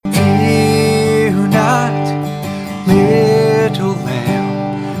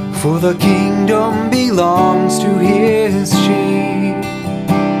For the kingdom belongs to his sheep,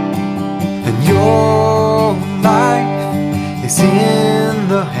 and your life is in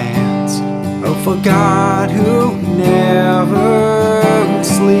the hands of a God who never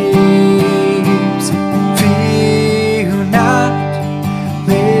sleeps. Fear not,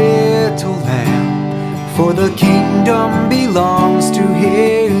 little lamb, for the kingdom belongs to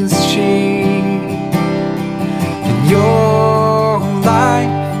his sheep, and your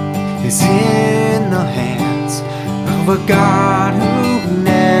life is in the hands of a God who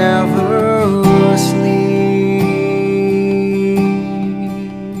never sleeps.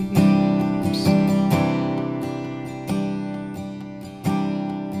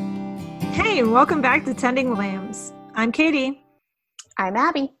 Hey, and welcome back to Tending Lambs. I'm Katie. I'm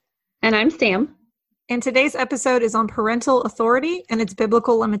Abby. And I'm Sam. And today's episode is on parental authority and its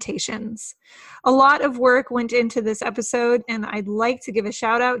biblical limitations. A lot of work went into this episode, and I'd like to give a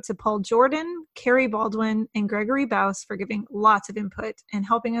shout out to Paul Jordan, Carrie Baldwin, and Gregory Baus for giving lots of input and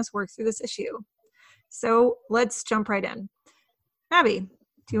helping us work through this issue. So let's jump right in. Abby, do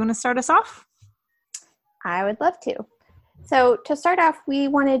you want to start us off? I would love to. So to start off, we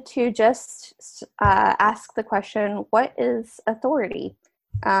wanted to just ask the question, what is authority?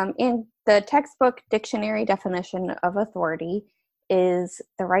 In the textbook dictionary definition of authority is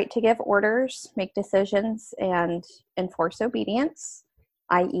the right to give orders, make decisions, and enforce obedience,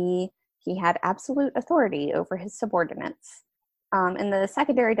 i.e., he had absolute authority over his subordinates. And the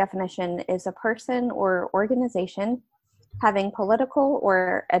secondary definition is a person or organization having political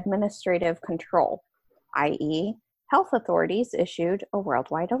or administrative control, i.e., health authorities issued a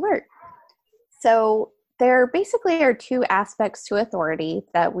worldwide alert. So there basically are two aspects to authority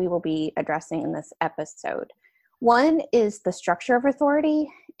that we will be addressing in this episode. One is the structure of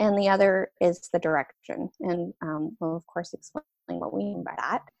authority, and the other is the direction. And we'll, of course, explain what we mean by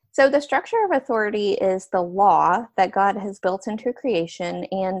that. So the structure of authority is the law that God has built into creation,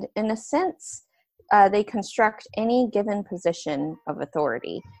 and in a sense, they construct any given position of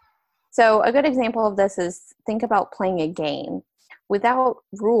authority. So a good example of this is, think about playing a game. Without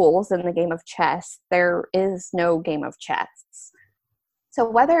rules in the game of chess, there is no game of chess. So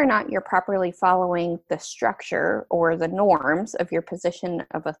whether or not you're properly following the structure or the norms of your position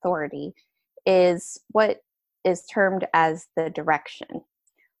of authority is what is termed as the direction.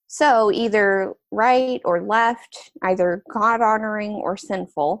 So either right or left, either God-honoring or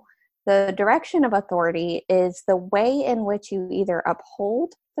sinful, the direction of authority is the way in which you either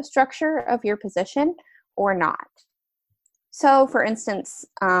uphold the structure of your position or not. So, for instance,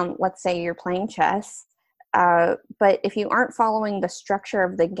 let's say you're playing chess, but if you aren't following the structure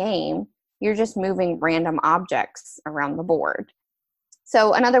of the game, you're just moving random objects around the board.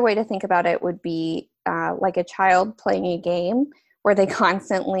 So another way to think about it would be like a child playing a game where they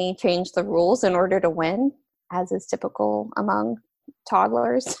constantly change the rules in order to win, as is typical among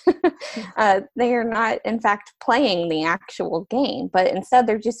toddlers. They are not, in fact, playing the actual game, but instead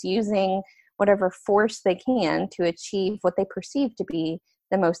they're just using whatever force they can to achieve what they perceive to be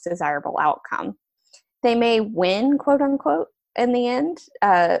the most desirable outcome. They may win, quote unquote, in the end,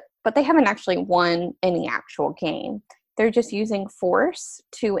 but they haven't actually won any actual game. They're just using force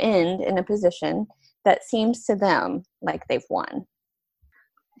to end in a position that seems to them like they've won.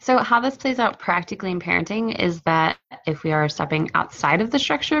 So how this plays out practically in parenting is that if we are stepping outside of the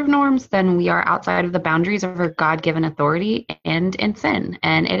structure of norms, then we are outside of the boundaries of our God-given authority and in sin.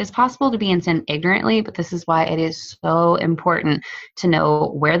 And it is possible to be in sin ignorantly, but this is why it is so important to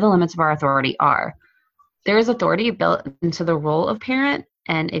know where the limits of our authority are. There is authority built into the role of parent,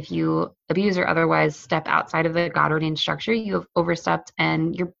 and if you abuse or otherwise step outside of the God-ordained structure, you have overstepped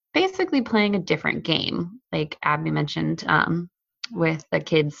and you're basically playing a different game, like Abby mentioned, with the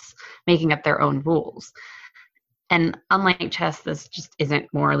kids making up their own rules. And unlike chess, this just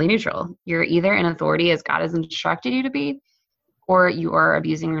isn't morally neutral. You're either in authority as God has instructed you to be, or you are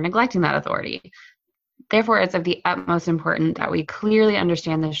abusing or neglecting that authority. Therefore, it's of the utmost importance that we clearly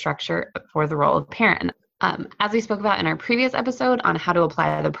understand the structure for the role of parent. As we spoke about in our previous episode on how to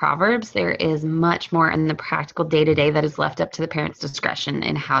apply the Proverbs, there is much more in the practical day-to-day that is left up to the parent's discretion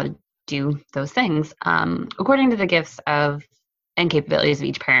in how to do those things, according to the gifts of and capabilities of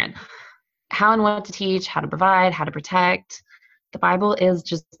each parent. How and what to teach, how to provide, how to protect. The Bible is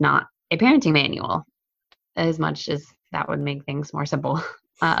just not a parenting manual, as much as that would make things more simple.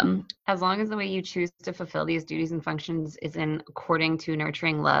 As long as the way you choose to fulfill these duties and functions is in according to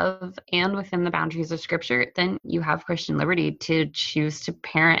nurturing love and within the boundaries of Scripture, then you have Christian liberty to choose to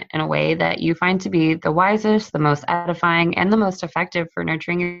parent in a way that you find to be the wisest, the most edifying, and the most effective for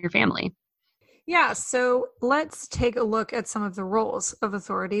nurturing your family. Yeah, so let's take a look at some of the roles of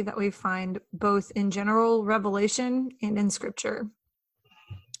authority that we find both in general revelation and in scripture.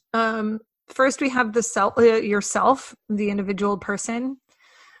 First, we have yourself, the individual person.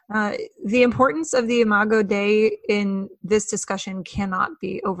 The importance of the Imago Dei in this discussion cannot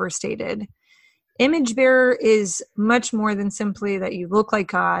be overstated. Image bearer is much more than simply that you look like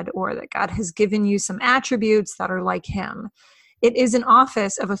God or that God has given you some attributes that are like him. It is an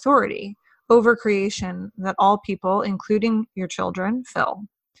office of authority over creation that all people, including your children, fill.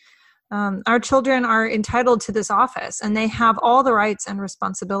 Our children are entitled to this office, and they have all the rights and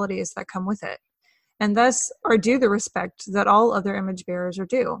responsibilities that come with it, and thus are due the respect that all other image bearers are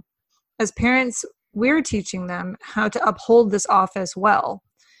due. As parents, we're teaching them how to uphold this office well.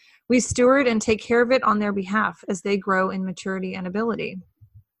 We steward and take care of it on their behalf as they grow in maturity and ability.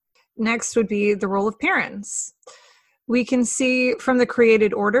 Next would be the role of parents. We can see from the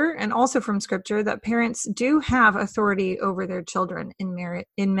created order and also from scripture that parents do have authority over their children in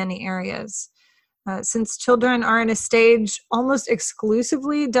many areas. Since children are in a stage almost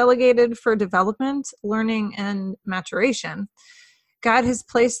exclusively delegated for development, learning, and maturation, God has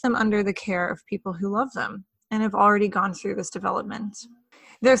placed them under the care of people who love them and have already gone through this development.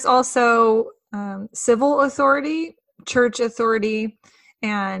 There's also civil authority, church authority,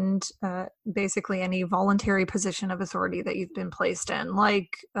 and basically any voluntary position of authority that you've been placed in,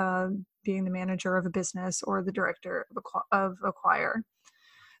 like being the manager of a business or the director of a choir.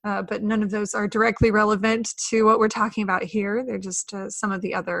 But none of those are directly relevant to what we're talking about here. They're just some of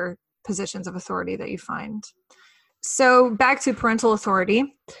the other positions of authority that you find. So back to parental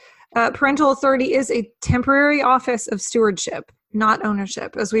authority. Parental authority is a temporary office of stewardship, not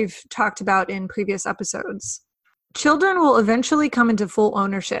ownership, as we've talked about in previous episodes. Children will eventually come into full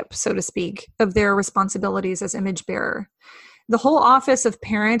ownership, so to speak, of their responsibilities as image bearer. The whole office of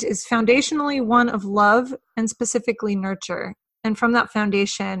parent is foundationally one of love and specifically nurture. And from that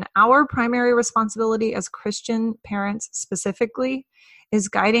foundation, our primary responsibility as Christian parents specifically is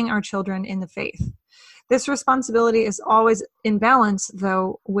guiding our children in the faith. This responsibility is always in balance,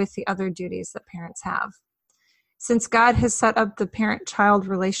 though, with the other duties that parents have. Since God has set up the parent-child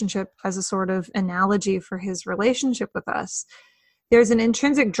relationship as a sort of analogy for his relationship with us, there's an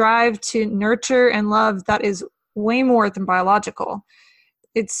intrinsic drive to nurture and love that is way more than biological.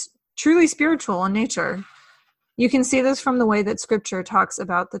 It's truly spiritual in nature. You can see this from the way that Scripture talks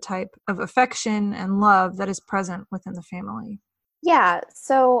about the type of affection and love that is present within the family. Yeah,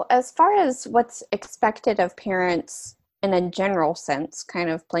 so as far as what's expected of parents in a general sense, kind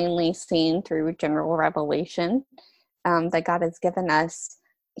of plainly seen through general revelation that God has given us.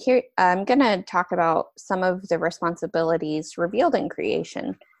 Here, I'm going to talk about some of the responsibilities revealed in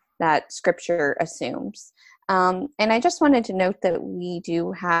creation that Scripture assumes. And I just wanted to note that we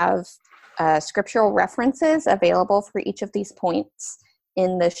do have scriptural references available for each of these points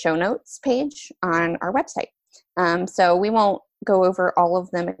in the show notes page on our website. So we won't go over all of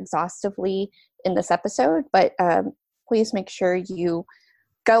them exhaustively in this episode, but please make sure you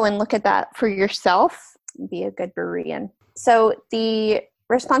go and look at that for yourself and be a good Berean. So the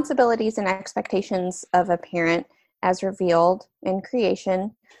responsibilities and expectations of a parent as revealed in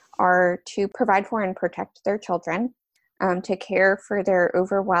creation are to provide for and protect their children, to care for their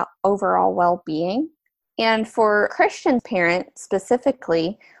overall well-being. And for Christian parents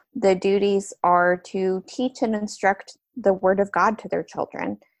specifically, the duties are to teach and instruct the Word of God to their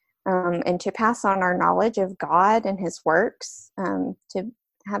children, and to pass on our knowledge of God and his works, to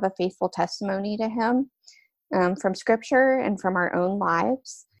have a faithful testimony to him from Scripture and from our own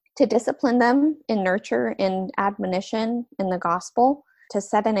lives, to discipline them in nurture and admonition in the gospel, to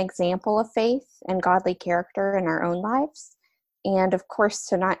set an example of faith and godly character in our own lives, and of course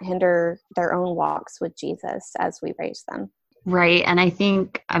to not hinder their own walks with Jesus as we raise them. Right. And I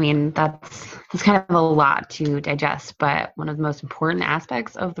think, that's kind of a lot to digest, but one of the most important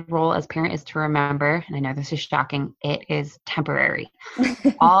aspects of the role as parent is to remember, and I know this is shocking, it is temporary.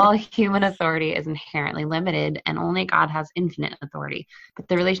 All human authority is inherently limited, and only God has infinite authority. But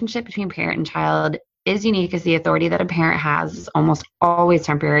the relationship between parent and child is unique, as the authority that a parent has is almost always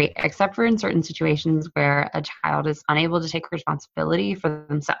temporary, except for in certain situations where a child is unable to take responsibility for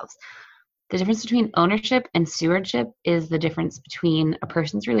themselves. The difference between ownership and stewardship is the difference between a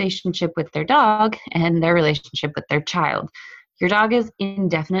person's relationship with their dog and their relationship with their child. Your dog is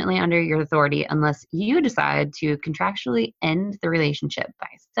indefinitely under your authority unless you decide to contractually end the relationship by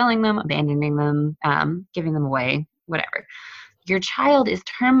selling them, abandoning them, giving them away, whatever. Your child is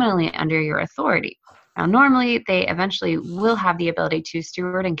terminally under your authority. Now, normally, they eventually will have the ability to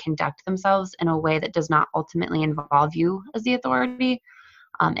steward and conduct themselves in a way that does not ultimately involve you as the authority.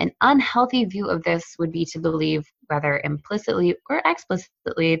 An unhealthy view of this would be to believe, whether implicitly or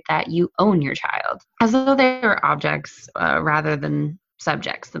explicitly, that you own your child, as though they are objects rather than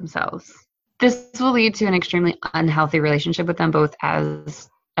subjects themselves. This will lead to an extremely unhealthy relationship with them, both as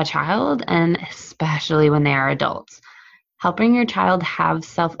a child and especially when they are adults. Helping your child have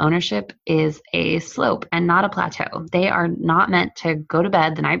self-ownership is a slope and not a plateau. They are not meant to go to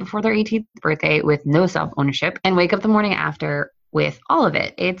bed the night before their 18th birthday with no self-ownership and wake up the morning after with all of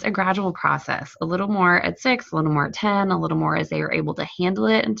it. It's a gradual process, a little more at 6, a little more at 10, a little more as they are able to handle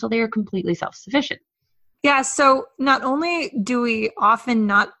it until they are completely self-sufficient. Yeah, so not only do we often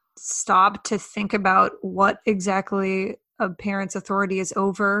not stop to think about what exactly a parent's authority is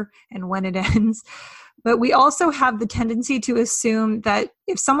over and when it ends, but we also have the tendency to assume that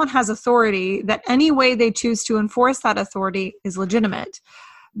if someone has authority, that any way they choose to enforce that authority is legitimate.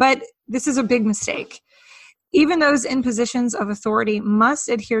 But this is a big mistake. Even those in positions of authority must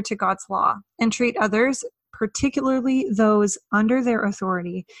adhere to God's law and treat others, particularly those under their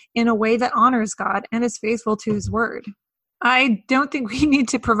authority, in a way that honors God and is faithful to his word. I don't think we need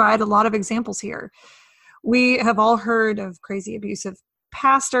to provide a lot of examples here. We have all heard of crazy abusive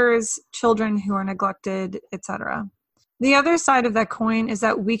pastors, children who are neglected, etc. The other side of that coin is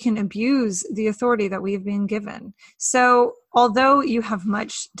that we can abuse the authority that we've been given. So although you have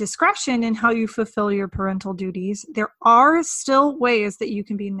much discretion in how you fulfill your parental duties, there are still ways that you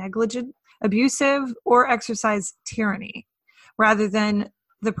can be negligent, abusive, or exercise tyranny rather than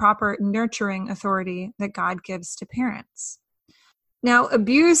the proper nurturing authority that God gives to parents. Now,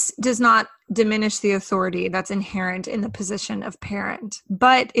 abuse does not diminish the authority that's inherent in the position of parent,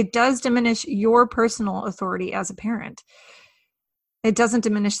 but it does diminish your personal authority as a parent. It doesn't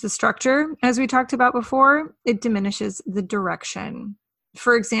diminish the structure, as we talked about before. It diminishes the direction.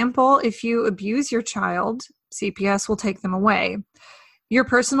 For example, if you abuse your child, CPS will take them away. Your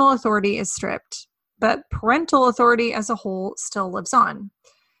personal authority is stripped, but parental authority as a whole still lives on.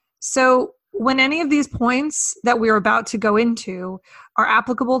 So when any of these points that we're about to go into are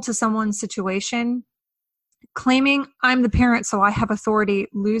applicable to someone's situation, claiming I'm the parent so I have authority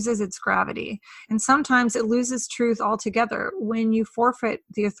loses its gravity. And sometimes it loses truth altogether when you forfeit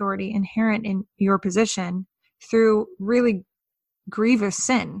the authority inherent in your position through really grievous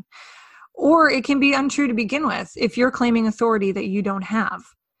sin. Or it can be untrue to begin with if you're claiming authority that you don't have.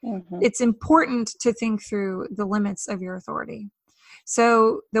 Mm-hmm. It's important to think through the limits of your authority,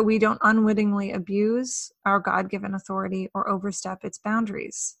 so that we don't unwittingly abuse our God-given authority or overstep its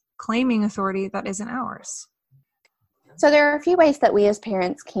boundaries, claiming authority that isn't ours. So there are a few ways that we as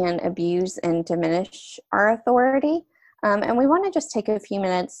parents can abuse and diminish our authority. And we want to just take a few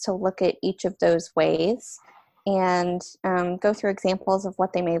minutes to look at each of those ways and go through examples of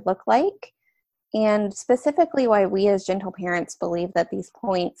what they may look like, and specifically why we as gentle parents believe that these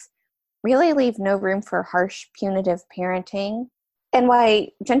points really leave no room for harsh, punitive parenting, and why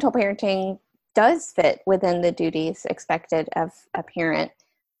gentle parenting does fit within the duties expected of a parent,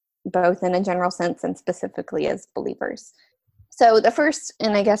 both in a general sense and specifically as believers. So the first,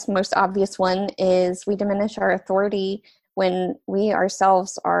 and I guess most obvious one, is we diminish our authority when we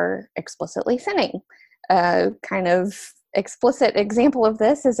ourselves are explicitly sinning. A kind of explicit example of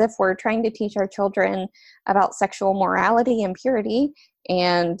this is if we're trying to teach our children about sexual morality and purity,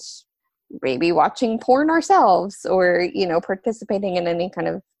 and maybe watching porn ourselves, or, participating in any kind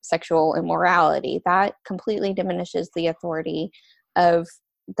of sexual immorality. That completely diminishes the authority of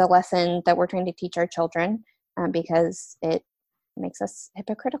the lesson that we're trying to teach our children, because it makes us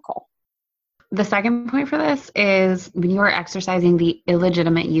hypocritical. The second point for this is when you are exercising the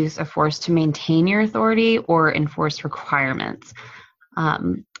illegitimate use of force to maintain your authority or enforce requirements.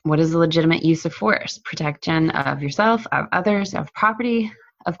 What is the legitimate use of force? Protection of yourself, of others, of property.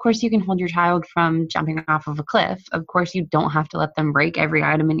 Of course, you can hold your child from jumping off of a cliff. Of course, you don't have to let them break every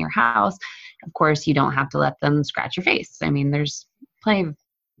item in your house. Of course, you don't have to let them scratch your face. I mean, there's plenty of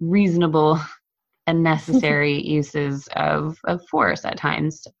reasonable and necessary uses of force at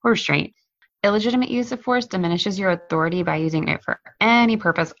times, or restraint. Illegitimate use of force diminishes your authority by using it for any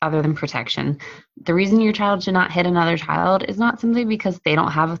purpose other than protection. The reason your child should not hit another child is not simply because they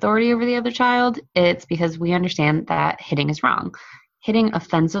don't have authority over the other child. It's because we understand that hitting is wrong. Hitting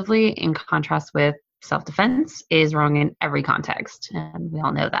offensively, in contrast with self-defense, is wrong in every context, and we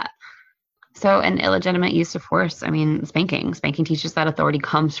all know that. So an illegitimate use of force, spanking. Spanking teaches that authority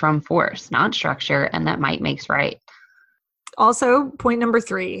comes from force, not structure, and that might makes right. Also, point number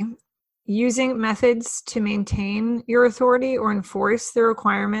 3, using methods to maintain your authority or enforce the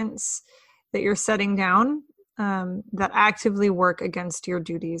requirements that you're setting down that actively work against your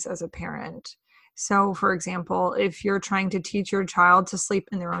duties as a parent. So, for example, if you're trying to teach your child to sleep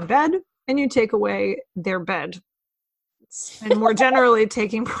in their own bed and you take away their bed, and more generally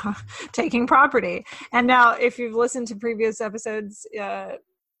taking property. And now, if you've listened to previous episodes,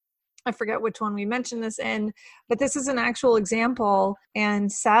 I forget which one we mentioned this in, but this is an actual example,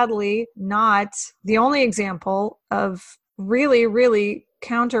 and sadly not the only example of really, really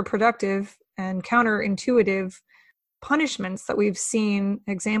counterproductive and counterintuitive punishments that we've seen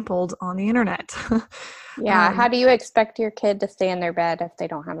exampled on the internet. Yeah. How do you expect your kid to stay in their bed if they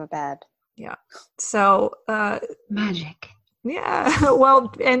don't have a bed? Yeah. So, magic. Yeah.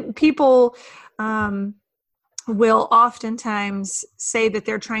 Well, and people will oftentimes say that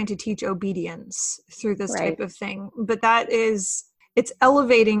they're trying to teach obedience through this type of thing, but it's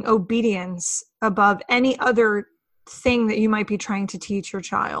elevating obedience above any other thing that you might be trying to teach your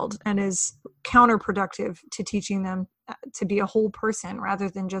child, and is counterproductive to teaching them to be a whole person rather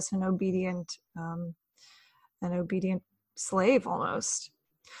than just an obedient slave almost.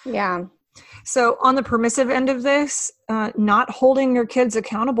 Yeah. So on the permissive end of this, not holding your kids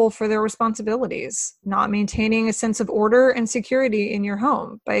accountable for their responsibilities, not maintaining a sense of order and security in your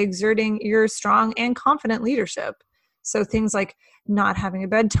home by exerting your strong and confident leadership. So things like not having a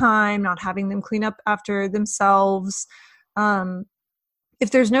bedtime, not having them clean up after themselves.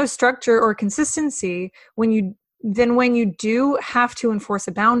 If there's no structure or consistency, when you do have to enforce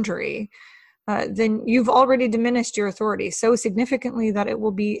a boundary, then you've already diminished your authority so significantly that it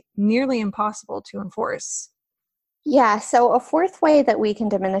will be nearly impossible to enforce. Yeah, so a fourth way that we can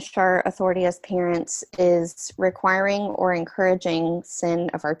diminish our authority as parents is requiring or encouraging sin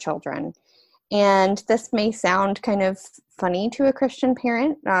of our children. And this may sound kind of funny to a Christian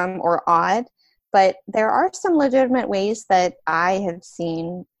parent or odd, but there are some legitimate ways that I have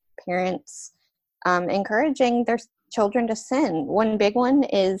seen parents encouraging their children to sin. One big one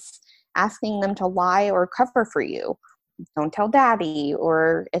is asking them to lie or cover for you. Don't tell daddy,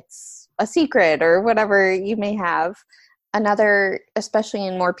 or it's a secret, or whatever you may have. Another, especially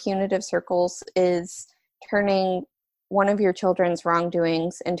in more punitive circles, is turning one of your children's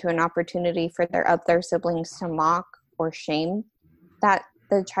wrongdoings into an opportunity for their other siblings to mock or shame that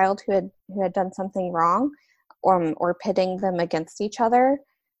the child who had done something wrong, or pitting them against each other.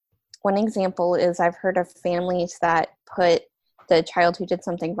 One example is I've heard of families that put the child who did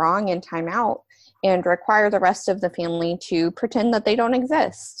something wrong in timeout and require the rest of the family to pretend that they don't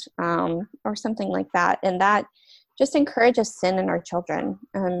exist, or something like that. And that just encourages sin in our children.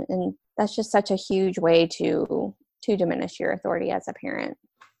 And that's just such a huge way to diminish your authority as a parent.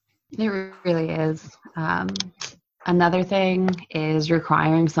 It really is. Another thing is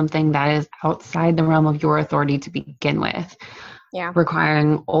requiring something that is outside the realm of your authority to begin with. Yeah.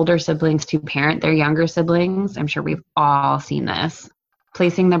 Requiring older siblings to parent their younger siblings. I'm sure we've all seen this.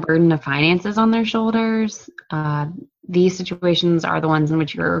 Placing the burden of finances on their shoulders. These situations are the ones in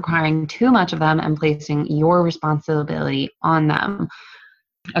which you're requiring too much of them and placing your responsibility on them.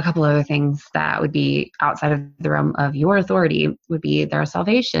 A couple other things that would be outside of the realm of your authority would be their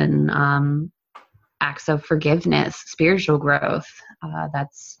salvation, acts of forgiveness, spiritual growth.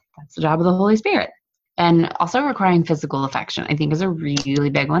 That's the job of the Holy Spirit. And also requiring physical affection, I think, is a really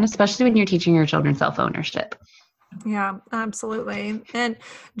big one, especially when you're teaching your children self-ownership. Yeah, absolutely. And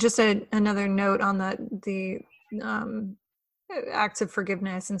just another note on the acts of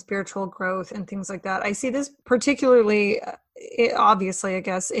forgiveness and spiritual growth and things like that. I see this particularly, obviously, I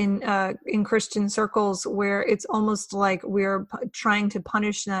guess, in Christian circles, where it's almost like we're trying to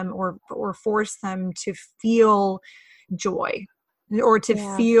punish them or force them to feel joy, or to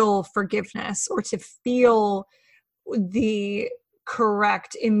feel forgiveness, or to feel the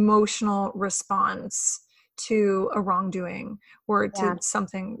correct emotional response to a wrongdoing, or to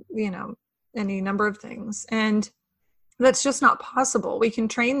something, any number of things. And that's just not possible. We can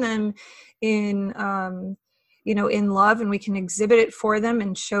train them in, in love, and we can exhibit it for them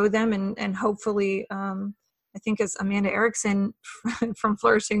and show them, and hopefully, I think as Amanda Erickson from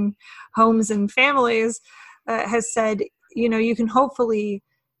Flourishing Homes and Families has said, you can hopefully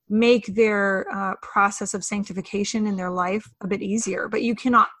make their process of sanctification in their life a bit easier, but you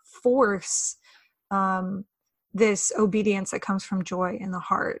cannot force this obedience that comes from joy in the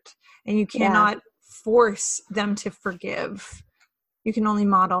heart. And you cannot force them to forgive. You can only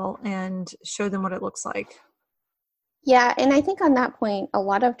model and show them what it looks like. Yeah, and I think on that point, a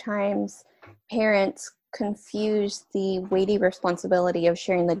lot of times parents confuse the weighty responsibility of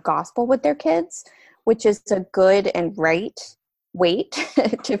sharing the gospel with their kids, which is a good and right weight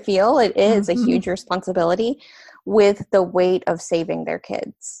to feel. It is a huge responsibility, with the weight of saving their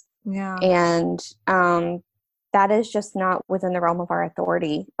kids. Yeah. And that is just not within the realm of our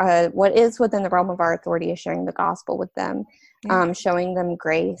authority. What is within the realm of our authority is sharing the gospel with them, showing them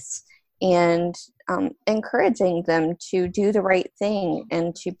grace, and encouraging them to do the right thing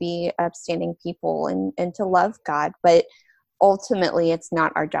and to be upstanding people and to love God. But ultimately, it's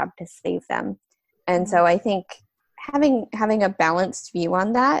not our job to save them. And so I think having a balanced view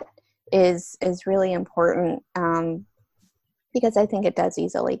on that is really important, because I think it does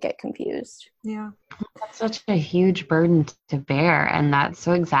easily get confused. Yeah. That's such a huge burden to bear. And that's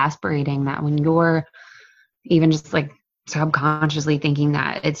so exasperating that when you're even just like subconsciously thinking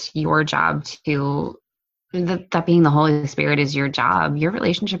that it's your job to, that being the Holy Spirit is your job, your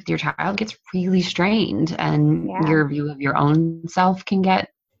relationship with your child gets really strained, and your view of your own self can get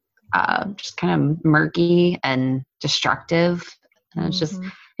just kind of murky and destructive. And it's just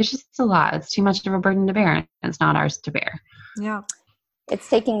a lot. It's too much of a burden to bear, and it's not ours to bear. Yeah. It's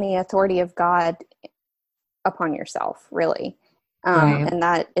taking the authority of God upon yourself, really. Right. And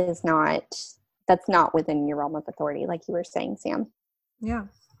that's not within your realm of authority, like you were saying, Sam. Yeah.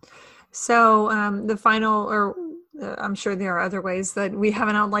 So the final, or I'm sure there are other ways that we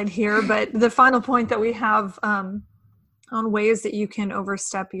haven't outlined here, but the final point that we have on ways that you can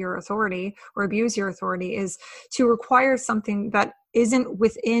overstep your authority or abuse your authority is to require something that isn't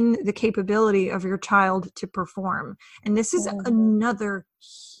within the capability of your child to perform. And this is another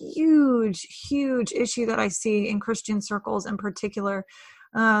huge, huge issue that I see in Christian circles in particular,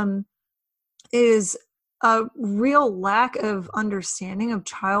 is a real lack of understanding of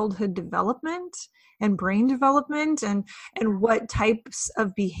childhood development and brain development and what types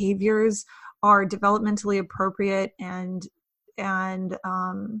of behaviors are developmentally appropriate and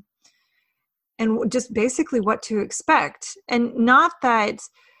just basically what to expect. And not that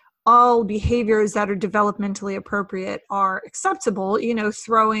all behaviors that are developmentally appropriate are acceptable.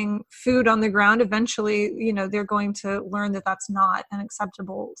 Throwing food on the ground, eventually, they're going to learn that that's not an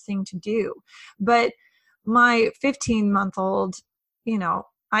acceptable thing to do. But my 15-month-old,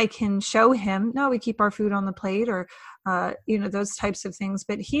 I can show him, no, we keep our food on the plate, or, those types of things.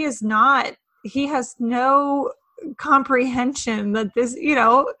 But he has no comprehension that this,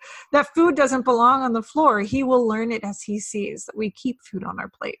 that food doesn't belong on the floor. He will learn it as he sees that we keep food on our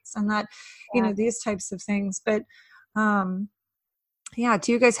plates, and that, these types of things. But,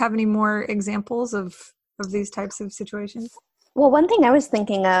 do you guys have any more examples of these types of situations? Well, one thing I was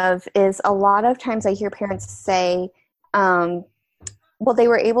thinking of is a lot of times I hear parents say, well, they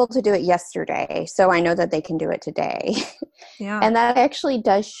were able to do it yesterday, so I know that they can do it today. Yeah. And that actually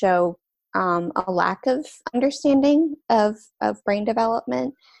does show a lack of understanding of brain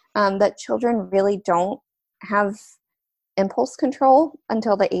development, that children really don't have impulse control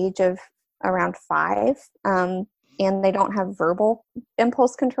until the age of around 5, and they don't have verbal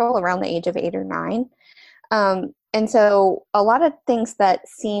impulse control around the age of 8 or 9. And so a lot of things that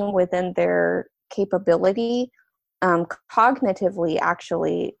seem within their capability cognitively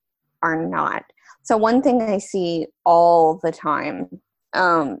actually are not. So one thing I see all the time,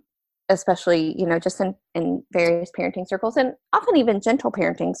 especially, just in various parenting circles, and often even gentle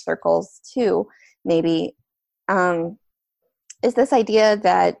parenting circles too, maybe, is this idea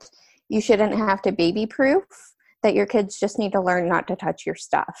that you shouldn't have to baby-proof, that your kids just need to learn not to touch your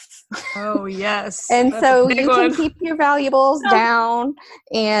stuff. Oh, yes. And That's so a big you one. can keep your valuables down,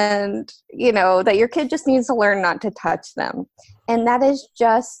 and, that your kid just needs to learn not to touch them. And that is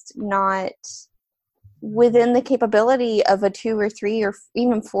just not within the capability of a 2 or 3 or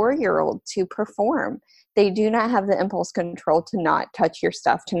even 4-year-old to perform. They do not have the impulse control to not touch your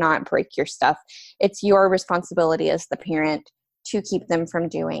stuff, to not break your stuff. It's your responsibility as the parent to keep them from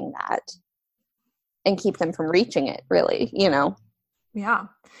doing that and keep them from reaching it, really, Yeah.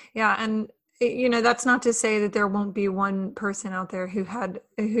 Yeah. And, that's not to say that there won't be one person out there who had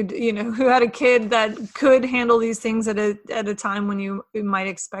a kid that could handle these things at a time when you might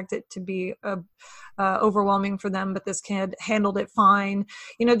expect it to be overwhelming for them, but this kid handled it fine.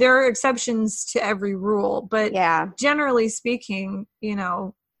 There are exceptions to every rule, but generally speaking,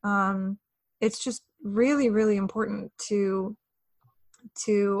 it's just really, really important to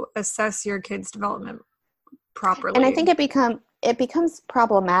assess your kid's development properly. And I think it becomes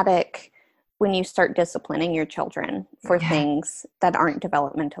problematic when you start disciplining your children for things that aren't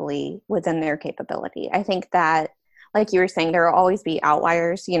developmentally within their capability. I think that, like you were saying, there will always be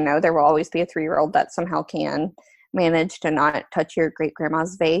outliers. There will always be a 3-year-old that somehow can manage to not touch your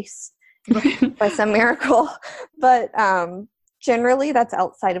great-grandma's vase by some miracle. But generally, that's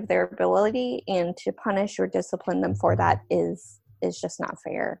outside of their ability, and to punish or discipline them for that is just not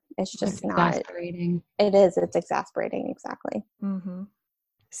fair. It's just not. Exasperating. It is. It's exasperating. Exactly. Mm-hmm.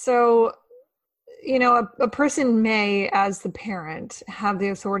 So, a person may, as the parent, have the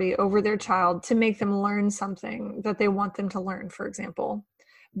authority over their child to make them learn something that they want them to learn, for example.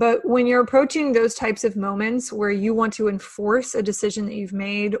 But when you're approaching those types of moments where you want to enforce a decision that you've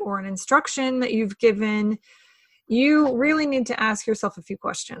made or an instruction that you've given, you really need to ask yourself a few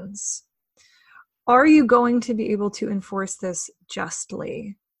questions. Are you going to be able to enforce this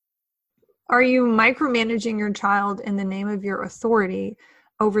justly? Are you micromanaging your child in the name of your authority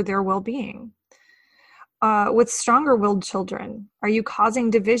over their well-being? With stronger-willed children, are you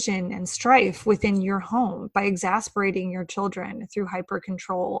causing division and strife within your home by exasperating your children through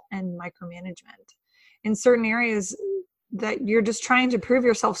hyper-control and micromanagement? In certain areas that you're just trying to prove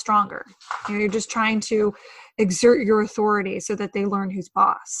yourself stronger. You're just trying to exert your authority so that they learn who's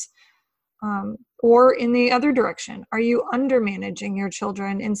boss. Or in the other direction, are you undermanaging your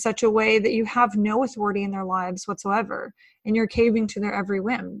children in such a way that you have no authority in their lives whatsoever, and you're caving to their every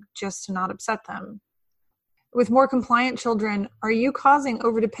whim just to not upset them? With more compliant children, are you causing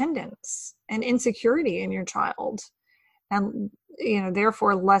overdependence and insecurity in your child? And,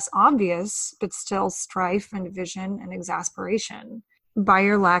 therefore less obvious, but still strife and division and exasperation by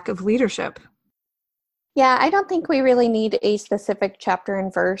your lack of leadership. Yeah, I don't think we really need a specific chapter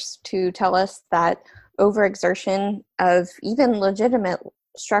and verse to tell us that overexertion of even legitimate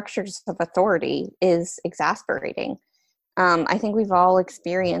structures of authority is exasperating. I think we've all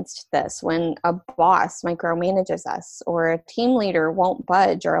experienced this when a boss micromanages us, or a team leader won't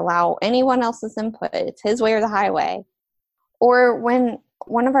budge or allow anyone else's input. It's his way or the highway. Or when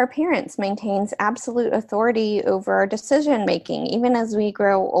one of our parents maintains absolute authority over our decision making, even as we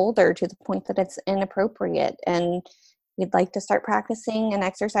grow older, to the point that it's inappropriate, and we'd like to start practicing and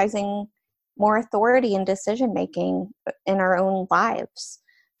exercising more authority in decision making in our own lives.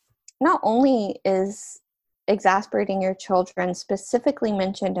 Not only is exasperating your children specifically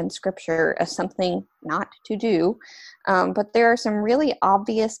mentioned in scripture as something not to do, but there are some really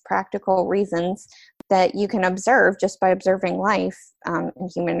obvious practical reasons that you can observe just by observing life and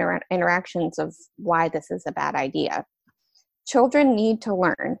human interactions of why this is a bad idea. Children need to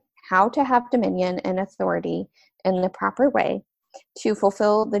learn how to have dominion and authority in the proper way to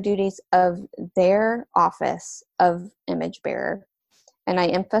fulfill the duties of their office of image bearer. And I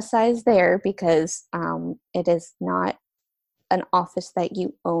emphasize there because it is not an office that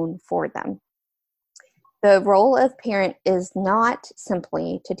you own for them. The role of parent is not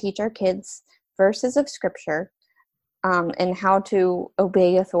simply to teach our kids verses of scripture and how to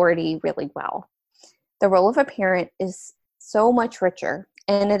obey authority really well. The role of a parent is so much richer,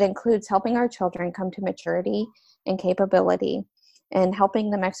 and it includes helping our children come to maturity and capability, and helping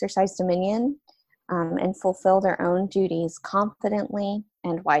them exercise dominion and fulfill their own duties confidently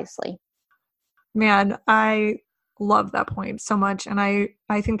and wisely. Man, I love that point so much. And I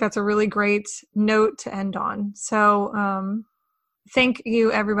think that's a really great note to end on. So thank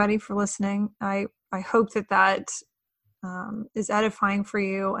you, everybody, for listening. I hope that is edifying for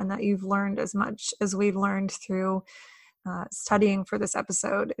you, and that you've learned as much as we've learned through studying for this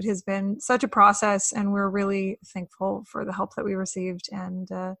episode. It has been such a process, and we're really thankful for the help that we received, and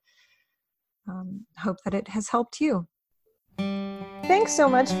hope that it has helped you. Thanks so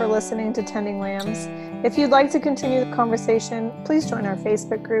much for listening to Tending Lambs. If you'd like to continue the conversation, please join our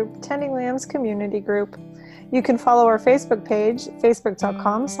Facebook group, Tending Lambs Community Group. You can follow our Facebook page,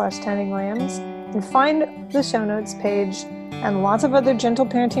 facebook.com/tendinglambs, and find the show notes page and lots of other gentle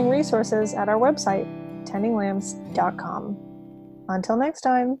parenting resources at our website, tendinglambs.com. Until next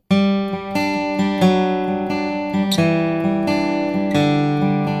time.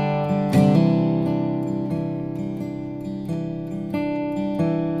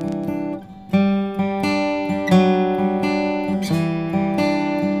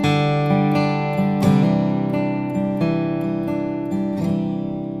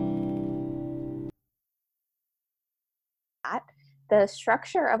 The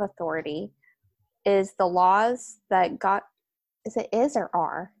structure of authority is the laws that God, is it is or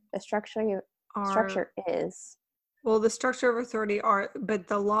are? The structure is. Well, the structure of authority are, but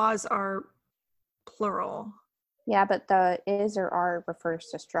the laws are plural. Yeah, but the is or are refers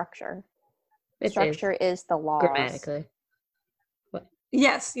to structure. Structure is the laws. Grammatically. What?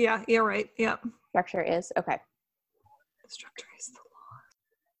 Yes, yeah, you're right. Yeah. Structure is, okay. The structure is the law.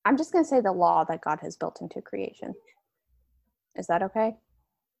 I'm just going to say the law that God has built into creation. Is that okay?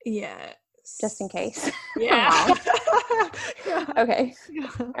 Yes. Just in case. Yeah. Yeah. Okay. Yeah.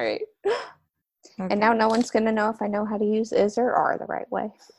 All right. Okay. And now no one's going to know if I know how to use is or are the right way.